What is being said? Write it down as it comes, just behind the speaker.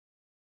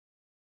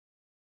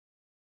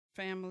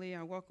Family,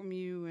 I welcome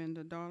you and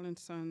the darling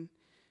son,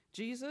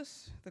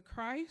 Jesus, the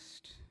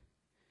Christ.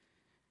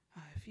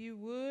 If you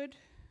would,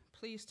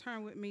 please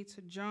turn with me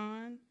to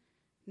John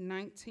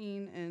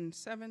 19 and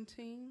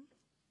 17.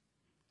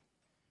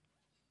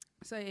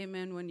 Say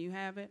amen when you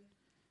have it.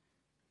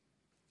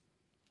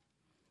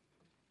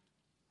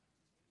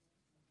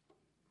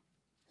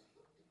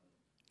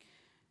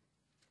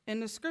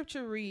 And the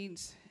scripture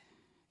reads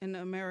in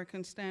the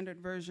American Standard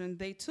Version,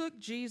 "They took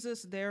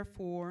Jesus,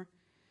 therefore,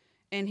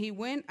 and he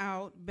went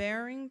out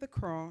bearing the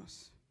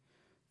cross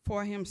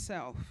for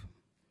himself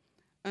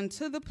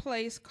unto the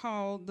place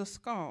called the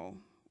Skull,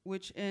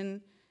 which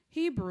in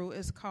Hebrew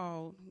is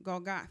called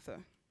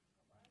Golgotha."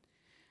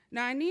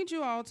 Now I need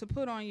you all to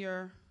put on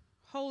your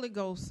Holy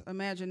Ghost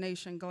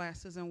imagination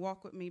glasses and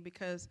walk with me,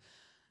 because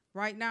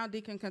right now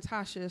Deacon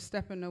Katasha is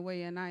stepping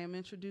away and I am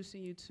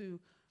introducing you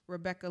to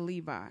Rebekah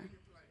Levi.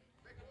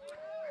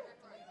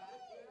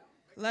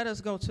 Let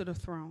us go to the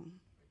throne.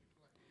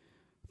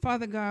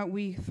 Father God,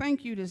 we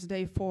thank you this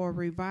day for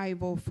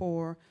revival,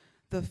 for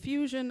the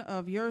fusion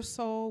of your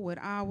soul with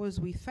ours.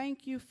 We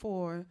thank you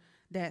for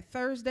that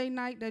Thursday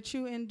night that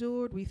you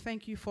endured. We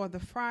thank you for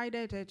the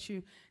Friday that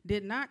you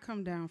did not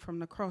come down from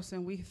the cross.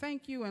 And we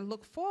thank you and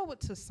look forward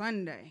to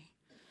Sunday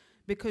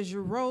because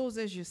you rose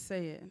as you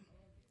said.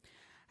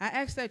 I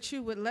ask that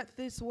you would let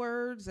these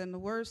words and the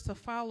words to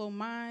follow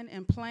mine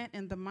and plant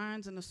in the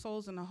minds and the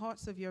souls and the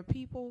hearts of your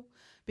people,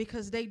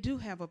 because they do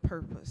have a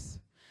purpose.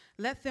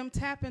 Let them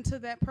tap into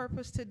that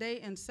purpose today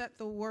and set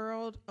the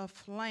world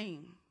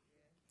aflame.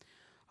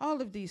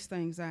 All of these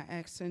things I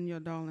ask in your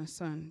darling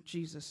son,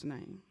 Jesus'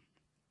 name.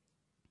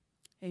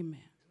 Amen.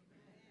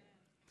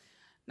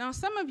 Now,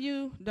 some of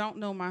you don't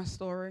know my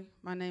story.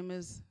 My name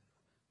is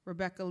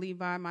Rebekah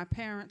Levi. My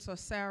parents are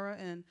Sarah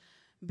and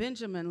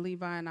Benjamin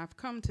Levi, and I've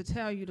come to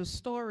tell you the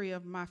story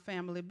of my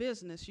family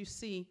business. You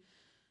see,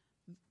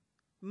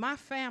 my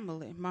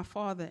family, my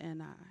father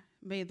and I,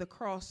 made the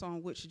cross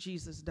on which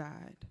Jesus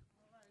died.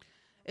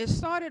 It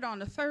started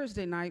on a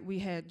Thursday night. We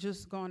had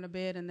just gone to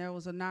bed, and there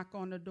was a knock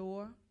on the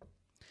door.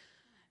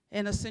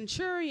 And a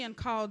centurion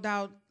called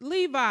out,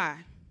 "Levi,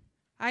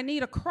 I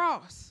need a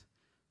cross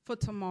for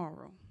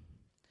tomorrow."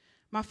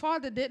 My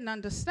father didn't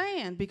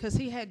understand because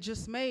he had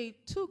just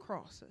made 2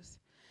 crosses.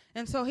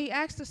 And so he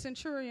asked the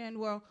centurion,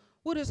 "Well,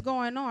 what is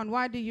going on?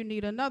 Why do you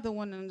need another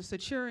one?" And the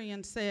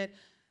centurion said,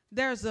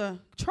 "There's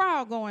a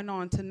trial going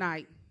on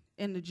tonight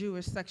in the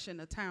Jewish section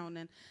of town,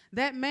 and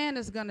that man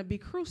is going to be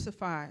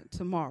crucified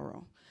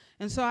tomorrow.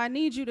 And so I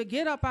need you to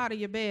get up out of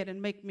your bed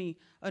and make me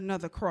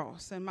another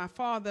cross." And my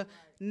father,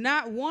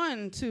 not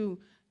one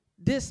to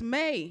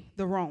dismay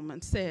the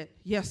Romans, said,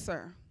 "Yes,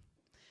 sir."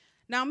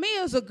 Now, me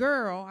as a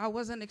girl, I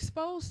wasn't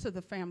exposed to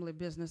the family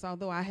business,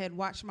 although I had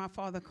watched my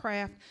father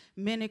craft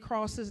many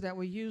crosses that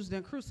were used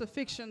in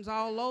crucifixions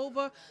all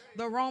over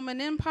the Roman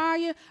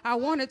Empire. I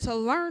wanted to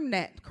learn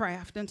that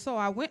craft. And so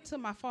I went to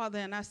my father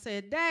and I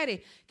said,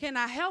 "Daddy, can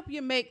I help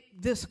you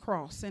make this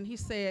cross?" And he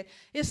said,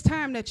 "It's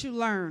time that you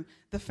learn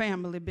the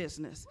family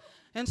business."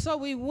 And so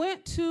we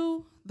went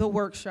to the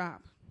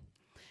workshop.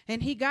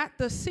 And he got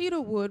the cedar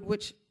wood,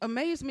 which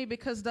amazed me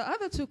because the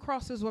other 2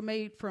 crosses were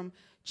made from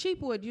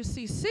cheap wood. You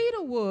see,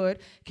 cedar wood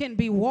can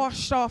be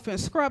washed off and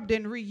scrubbed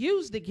and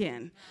reused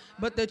again.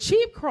 But the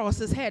cheap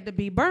crosses had to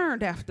be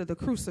burned after the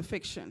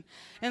crucifixion.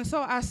 And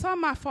so I saw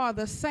my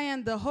father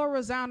sand the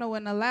horizontal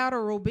and the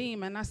lateral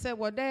beam. And I said,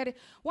 "Well, Daddy,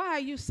 why are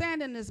you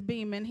sanding this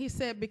beam?" And he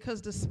said,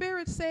 "Because the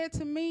Spirit said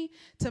to me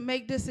to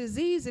make this as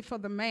easy for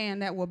the man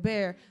that will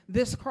bear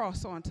this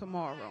cross on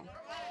tomorrow."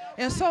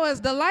 And so as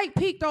the light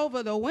peeked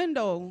over the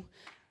window,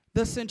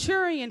 the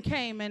centurion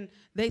came and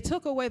they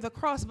took away the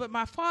cross. But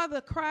my father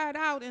cried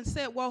out and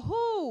said, "Well,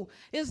 who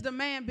is the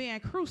man being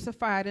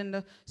crucified?" And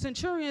the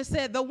centurion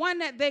said, "The one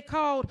that they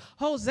called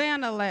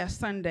Hosanna last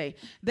Sunday.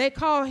 They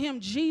call him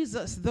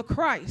Jesus, the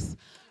Christ."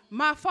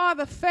 My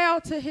father fell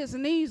to his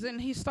knees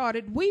and he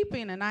started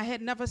weeping, and I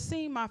had never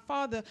seen my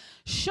father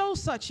show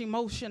such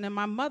emotion. And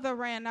my mother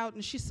ran out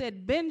and she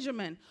said,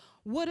 "Benjamin,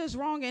 what is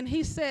wrong?" And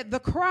he said, "The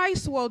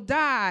Christ will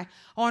die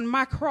on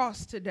my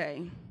cross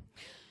today."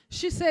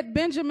 She said,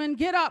 "Benjamin,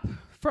 get up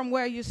from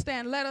where you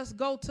stand. Let us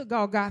go to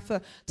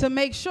Golgotha to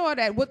make sure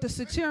that what the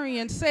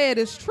centurion said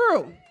is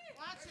true."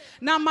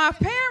 Now, my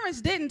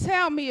parents didn't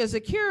tell me as a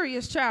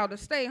curious child to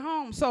stay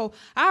home, so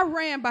I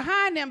ran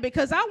behind them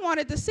because I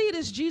wanted to see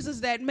this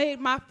Jesus that made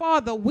my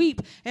father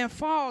weep and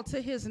fall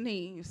to his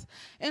knees.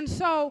 And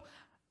so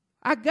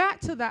I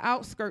got to the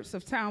outskirts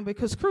of town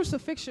because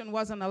crucifixion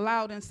wasn't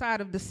allowed inside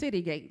of the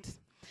city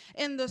gates.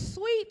 And the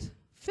sweet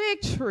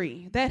fig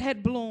tree that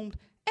had bloomed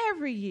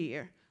every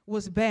year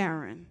was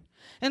barren.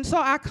 And so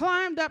I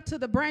climbed up to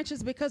the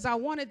branches because I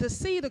wanted to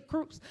see the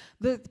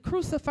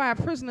crucified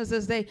prisoners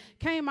as they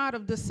came out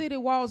of the city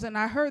walls, and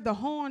I heard the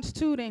horns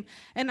tooting,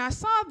 and I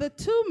saw the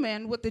 2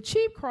 men with the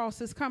cheap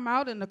crosses come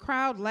out, and the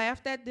crowd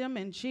laughed at them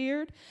and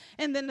cheered.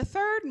 And then the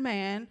 3rd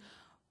man,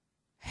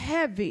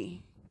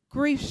 heavy,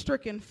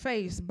 grief-stricken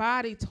face,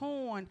 body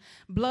torn,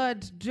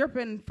 blood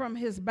dripping from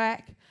his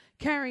back,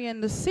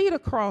 carrying the cedar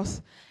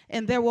cross,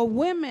 and there were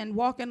women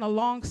walking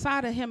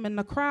alongside of him, and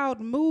the crowd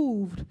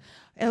moved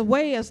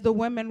away as the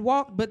women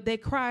walked, but they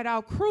cried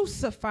out,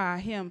 "Crucify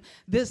him,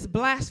 this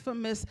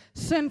blasphemous,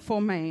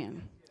 sinful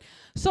man."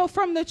 So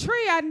from the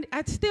tree,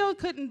 I still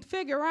couldn't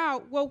figure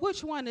out, well,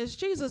 which one is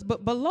Jesus?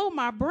 But below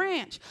my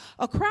branch,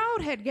 a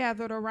crowd had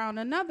gathered around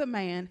another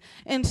man.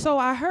 And so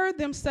I heard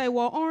them say,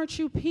 "Well, aren't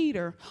you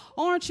Peter?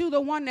 Aren't you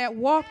the one that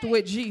walked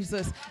with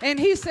Jesus?" And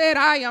he said,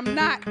 "I am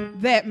not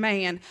that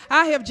man.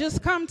 I have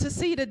just come to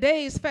see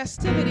today's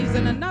festivities."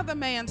 And another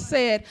man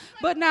said,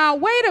 "But now,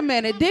 wait a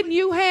minute. Didn't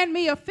you hand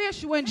me a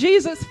fish when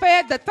Jesus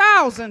fed the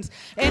thousands?"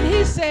 And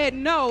he said,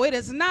 "No, it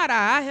is not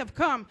I. I have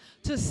come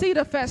to see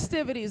the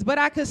festivities." But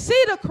I could see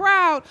the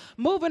crowd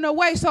moving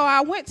away, so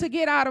I went to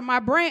get out of my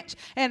branch,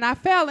 and I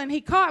fell, and he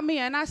caught me,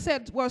 and I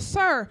said, "Well,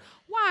 sir,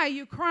 why are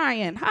you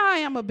crying?" I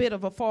am a bit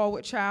of a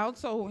forward child,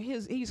 so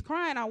he's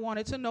crying. I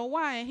wanted to know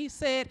why, and he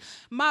said,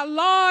 "My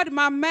Lord,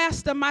 my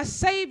Master, my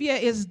Savior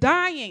is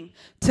dying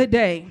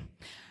today."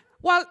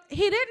 Well,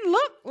 he didn't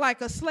look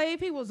like a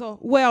slave. He was a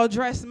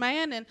well-dressed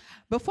man, and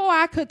before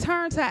I could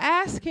turn to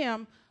ask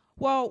him,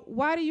 "Well,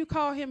 why do you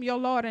call him your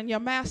Lord and your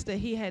Master?"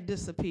 he had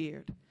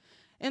disappeared.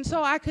 And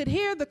so I could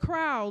hear the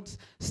crowds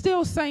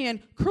still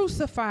saying,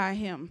 "Crucify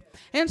him."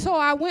 And so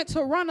I went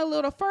to run a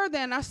little further,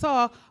 and I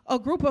saw a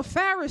group of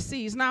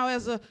Pharisees. Now,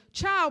 as a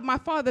child, my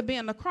father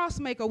being the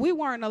Crossmaker, we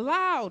weren't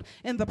allowed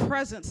in the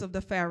presence of the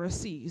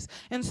Pharisees.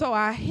 And so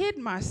I hid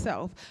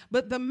myself.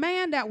 But the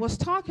man that was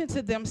talking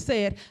to them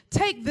said,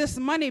 "Take this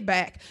money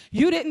back.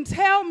 You didn't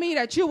tell me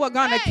that you were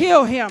going to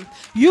kill him.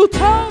 You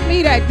told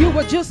me that you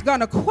were just going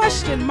to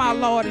question my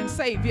Lord and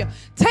Savior.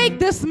 Take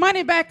this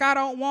money back. I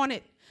don't want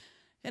it."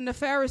 And the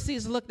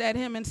Pharisees looked at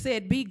him and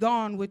said, "Be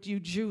gone with you,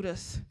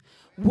 Judas.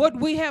 What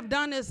we have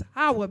done is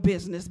our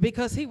business,"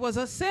 because he was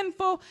a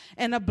sinful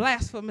and a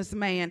blasphemous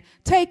man.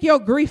 "Take your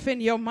grief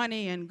and your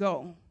money and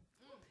go."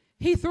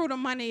 He threw the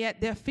money at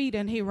their feet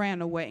and he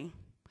ran away.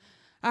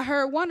 I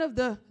heard one of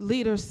the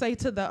leaders say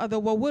to the other,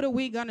 "Well, what are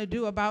we going to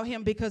do about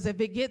him? Because if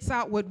it gets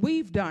out what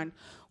we've done,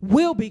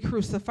 we'll be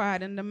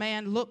crucified." And the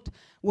man looked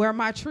where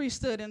my tree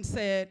stood and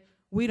said,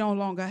 "We no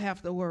longer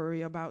have to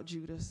worry about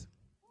Judas."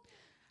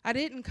 I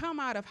didn't come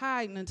out of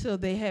hiding until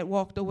they had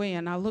walked away,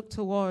 and I looked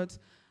towards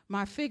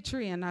my fig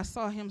tree, and I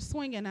saw him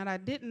swinging, and I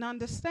didn't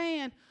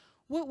understand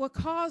what would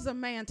cause a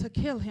man to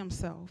kill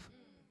himself.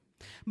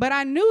 But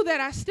I knew that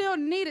I still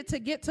needed to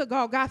get to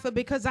Golgotha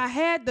because I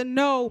had to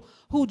know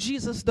who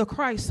Jesus the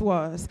Christ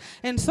was.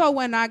 And so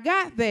when I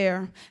got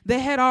there, they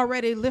had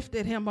already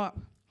lifted him up.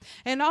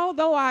 And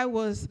although I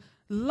was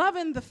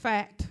loving the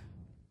fact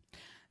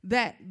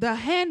that the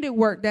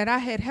handiwork that I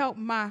had helped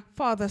my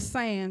father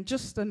sand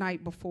just the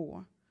night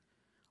before,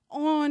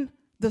 on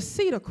the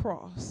cedar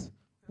cross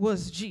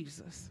was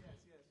Jesus.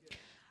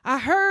 I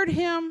heard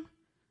him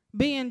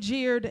being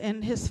jeered,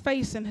 and his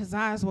face and his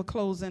eyes were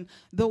closing.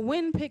 The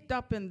wind picked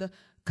up, and the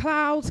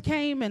clouds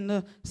came, and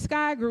the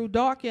sky grew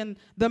dark, and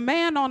the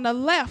man on the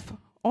left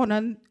on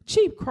a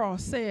cheap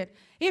cross said,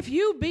 "If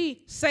you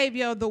be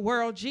Savior of the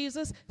world,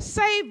 Jesus,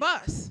 save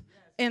us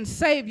and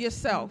save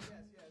yourself."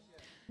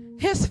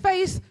 His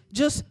face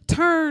just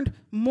turned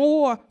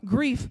more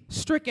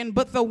grief-stricken.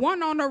 But the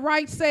one on the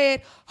right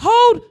said,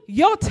 "Hold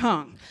your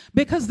tongue,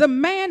 because the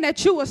man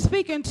that you are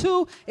speaking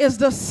to is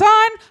the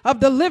Son of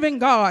the living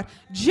God,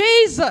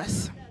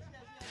 Jesus.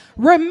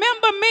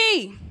 Remember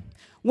me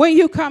when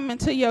you come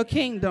into your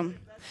kingdom."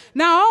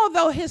 Now,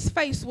 although his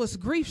face was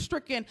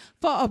grief-stricken,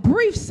 for a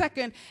brief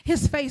second,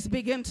 his face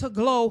began to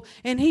glow,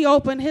 and he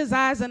opened his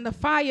eyes, and the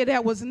fire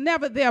that was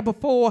never there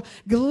before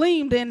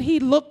gleamed, and he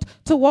looked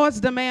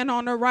towards the man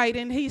on the right,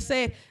 and he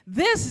said,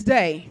 "This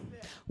day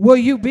will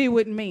you be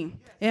with me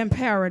in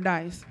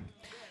paradise."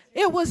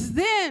 It was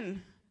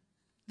then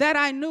that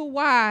I knew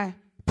why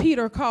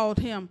Peter called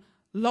him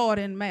Lord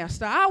and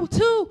Master. I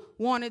too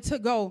wanted to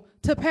go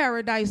to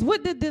paradise.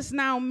 What did this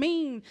now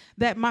mean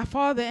that my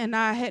father and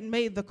I had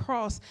made the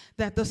cross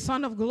that the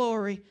Son of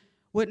Glory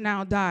would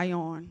now die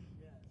on?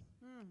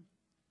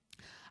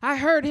 I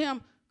heard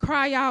him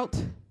cry out,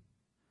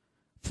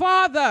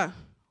 "Father,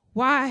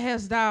 why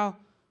hast thou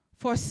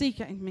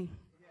forsaken me?"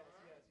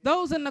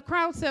 Those in the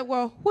crowd said,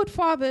 "Well, what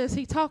father is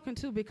he talking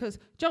to? Because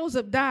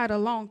Joseph died a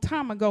long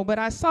time ago." But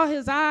I saw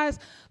his eyes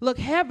look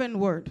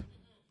heavenward.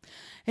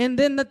 And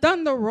then the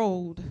thunder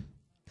rolled,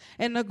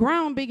 and the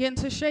ground began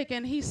to shake,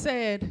 and he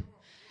said,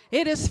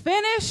 "It is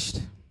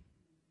finished.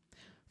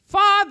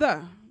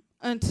 Father,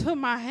 unto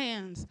my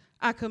hands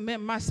I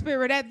commit my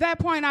spirit." At that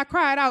point I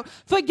cried out,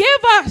 "Forgive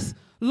us,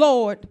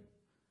 Lord."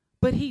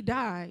 But he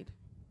died.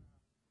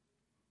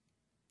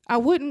 I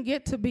wouldn't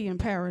get to be in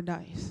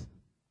paradise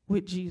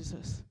with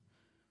Jesus.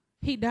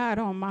 He died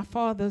on my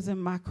father's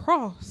and my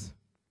cross.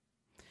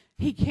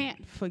 He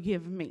can't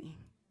forgive me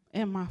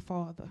and my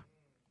father.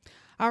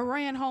 I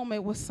ran home.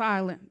 It was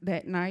silent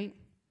that night.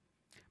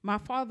 My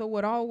father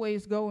would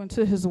always go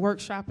into his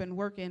workshop and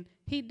work, and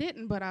he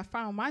didn't, but I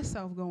found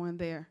myself going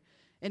there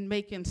and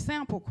making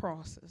sample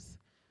crosses,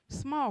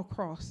 small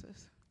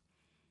crosses.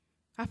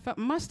 I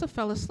must have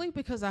fell asleep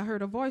because I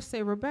heard a voice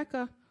say,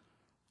 "Rebekah,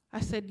 I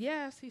said,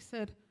 yes. He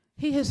said,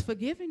 he has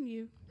forgiven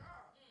you.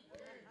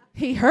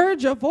 He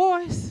heard your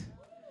voice.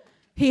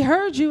 He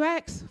heard you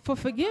ask for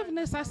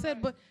forgiveness. I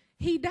said, but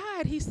he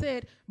died. He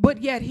said,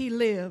 but yet he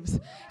lives.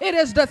 It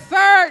is the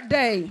third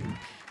day.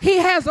 He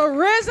has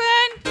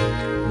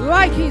arisen,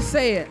 like he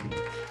said.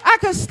 I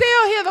could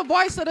still hear the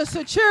voice of the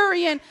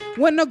centurion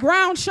when the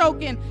ground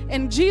shook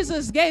and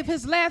Jesus gave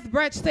his last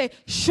breath, say,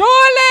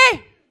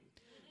 surely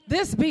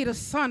this be the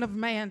Son of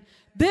Man.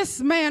 This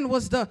man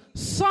was the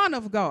Son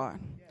of God.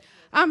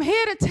 I'm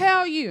here to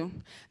tell you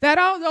that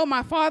although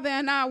my father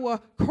and I were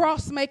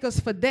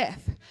crossmakers for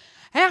death,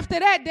 after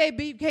that day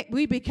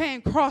we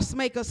became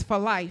crossmakers for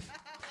life.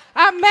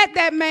 I met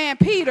that man,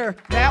 Peter.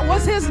 That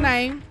was his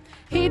name.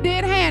 He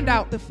did hand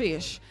out the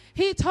fish.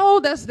 He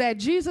told us that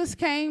Jesus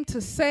came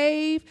to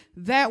save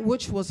that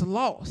which was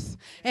lost,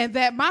 and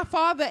that my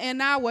father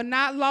and I were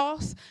not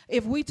lost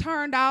if we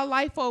turned our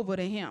life over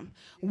to him.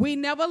 We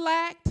never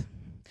lacked.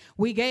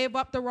 We gave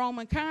up the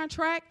Roman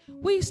contract.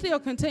 We still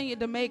continued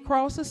to make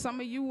crosses. Some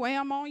of you wear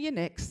them on your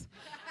necks.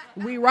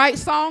 We write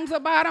songs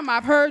about them.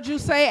 I've heard you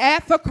say,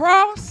 at the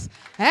cross,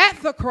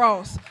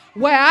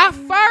 where I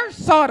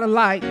first saw the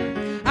light.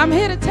 I'm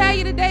here to tell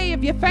you today,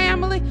 if your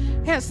family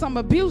has some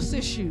abuse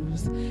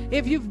issues,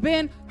 if you've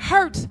been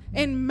hurt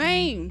and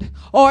maimed,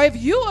 or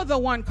if you are the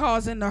one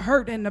causing the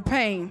hurt and the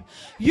pain,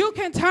 you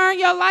can turn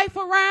your life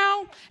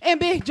around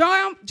and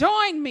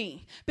join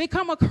me.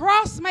 Become a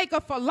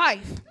crossmaker for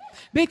life.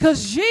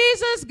 Because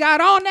Jesus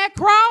got on that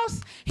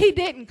cross, he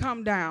didn't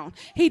come down.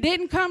 He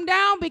didn't come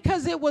down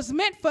because it was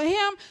meant for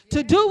him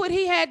to do what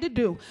he had to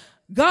do.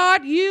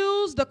 God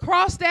used the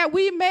cross that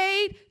we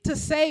made to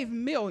save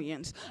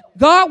millions.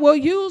 God will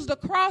use the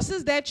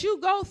crosses that you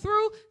go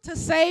through to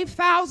save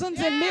thousands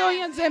and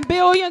millions and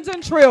billions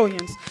and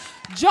trillions.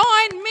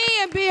 Join me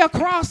and be a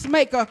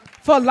crossmaker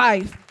for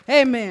life.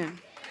 Amen.